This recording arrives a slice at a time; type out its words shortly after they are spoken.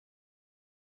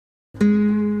In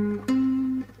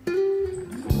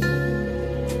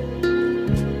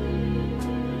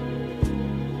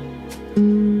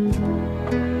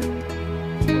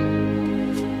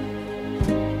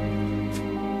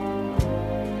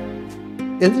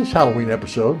this Halloween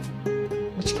episode,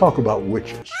 let's talk about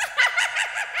witches.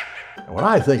 And when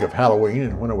I think of Halloween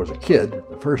and when I was a kid,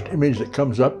 the first image that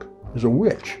comes up is a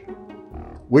witch.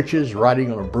 Witches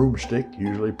riding on a broomstick,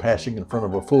 usually passing in front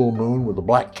of a full moon with a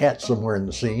black cat somewhere in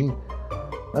the scene.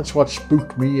 That's what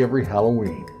spooked me every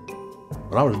Halloween.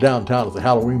 When I was downtown at the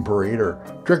Halloween parade or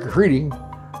trick-or-treating,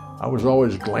 I was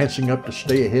always glancing up to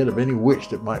stay ahead of any witch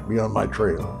that might be on my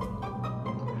trail.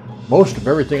 Most of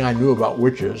everything I knew about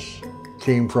witches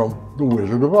came from The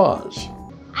Wizard of Oz.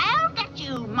 I'll get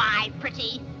you, my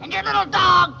pretty, and your little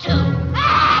dog too.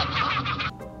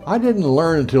 I didn't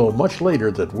learn until much later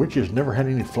that witches never had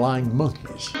any flying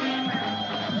monkeys.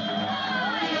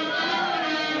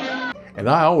 And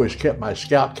I always kept my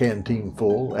scout canteen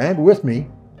full and with me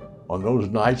on those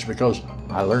nights because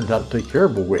I learned how to take care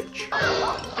of a witch.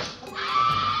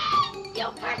 You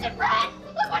cursed brat!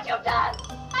 Look what you've done!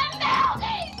 I'm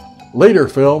melting! Later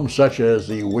films such as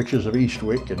The Witches of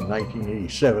Eastwick in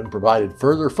 1987 provided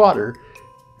further fodder,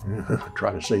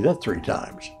 try to say that 3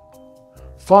 times,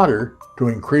 fodder to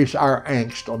increase our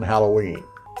angst on Halloween.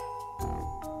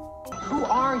 Who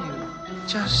are you?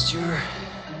 Just your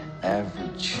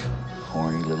average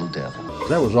horny little devil.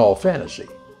 That was all fantasy.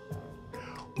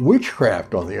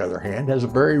 Witchcraft, on the other hand, has a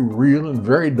very real and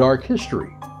very dark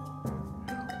history.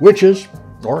 Witches,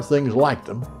 or things like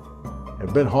them,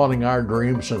 have been haunting our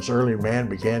dreams since early man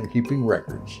began keeping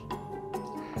records.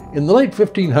 In the late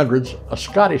 1500s, a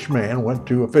Scottish man went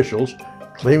to officials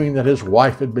claiming that his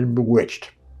wife had been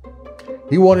bewitched.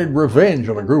 He wanted revenge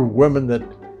on a group of women that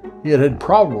he had had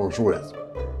problems with.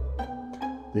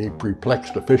 The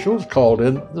perplexed officials called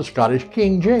in the Scottish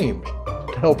King James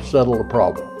to help settle the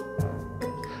problem.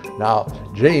 Now,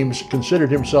 James considered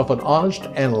himself an honest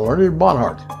and learned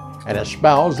monarch and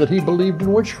espoused that he believed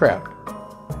in witchcraft,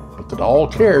 but that all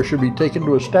care should be taken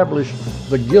to establish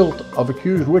the guilt of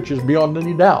accused witches beyond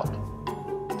any doubt.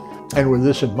 And with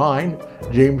this in mind,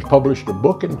 James published a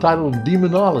book entitled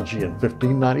Demonology in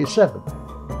 1597.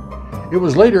 It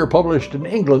was later published in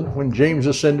England when James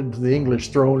ascended to the English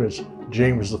throne as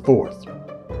James IV.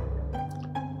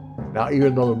 Now,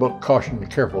 even though the book cautioned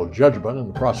careful judgment in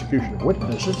the prosecution of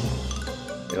witnesses,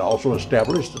 it also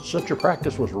established that such a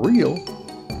practice was real,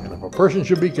 and if a person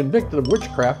should be convicted of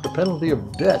witchcraft, the penalty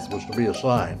of death was to be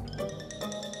assigned.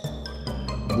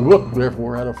 The book,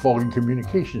 therefore, had a faulty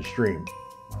communication stream,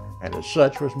 and as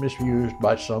such was misused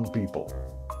by some people,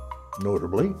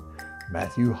 notably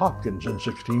Matthew Hopkins in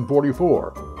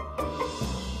 1644.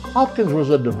 Hopkins was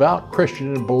a devout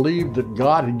Christian and believed that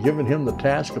God had given him the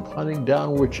task of hunting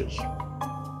down witches.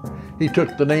 He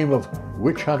took the name of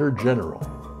Witch Hunter General.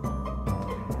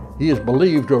 He is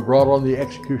believed to have brought on the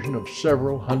execution of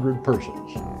several hundred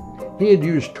persons. He had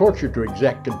used torture to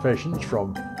exact confessions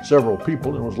from several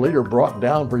people and was later brought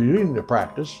down for using the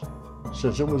practice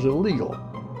since it was illegal.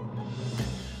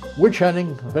 Witch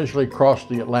hunting eventually crossed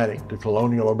the Atlantic to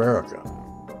colonial America.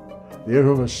 The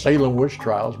infamous Salem witch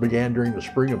trials began during the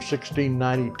spring of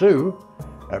 1692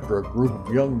 after a group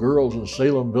of young girls in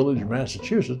Salem Village,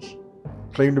 Massachusetts,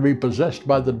 claimed to be possessed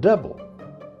by the devil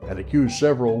and accused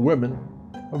several women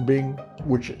of being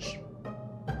witches.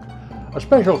 A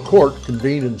special court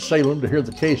convened in Salem to hear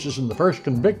the cases, and the first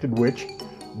convicted witch,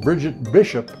 Bridget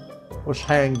Bishop, was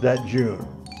hanged that June.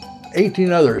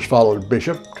 18 others followed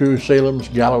Bishop to Salem's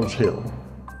Gallows Hill,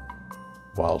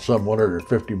 while some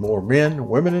 150 more men,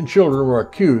 women, and children were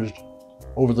accused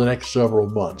over the next several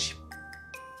months.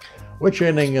 Witch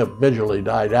hunting eventually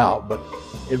died out, but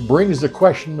it brings the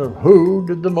question of who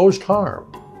did the most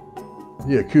harm: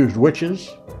 the accused witches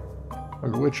or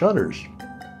the witch hunters?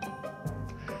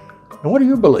 And what do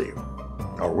you believe?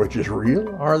 Are witches real,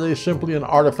 or are they simply an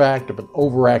artifact of an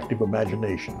overactive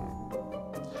imagination?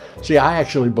 See, I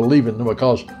actually believe in them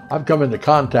because I've come into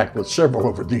contact with several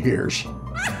over the years.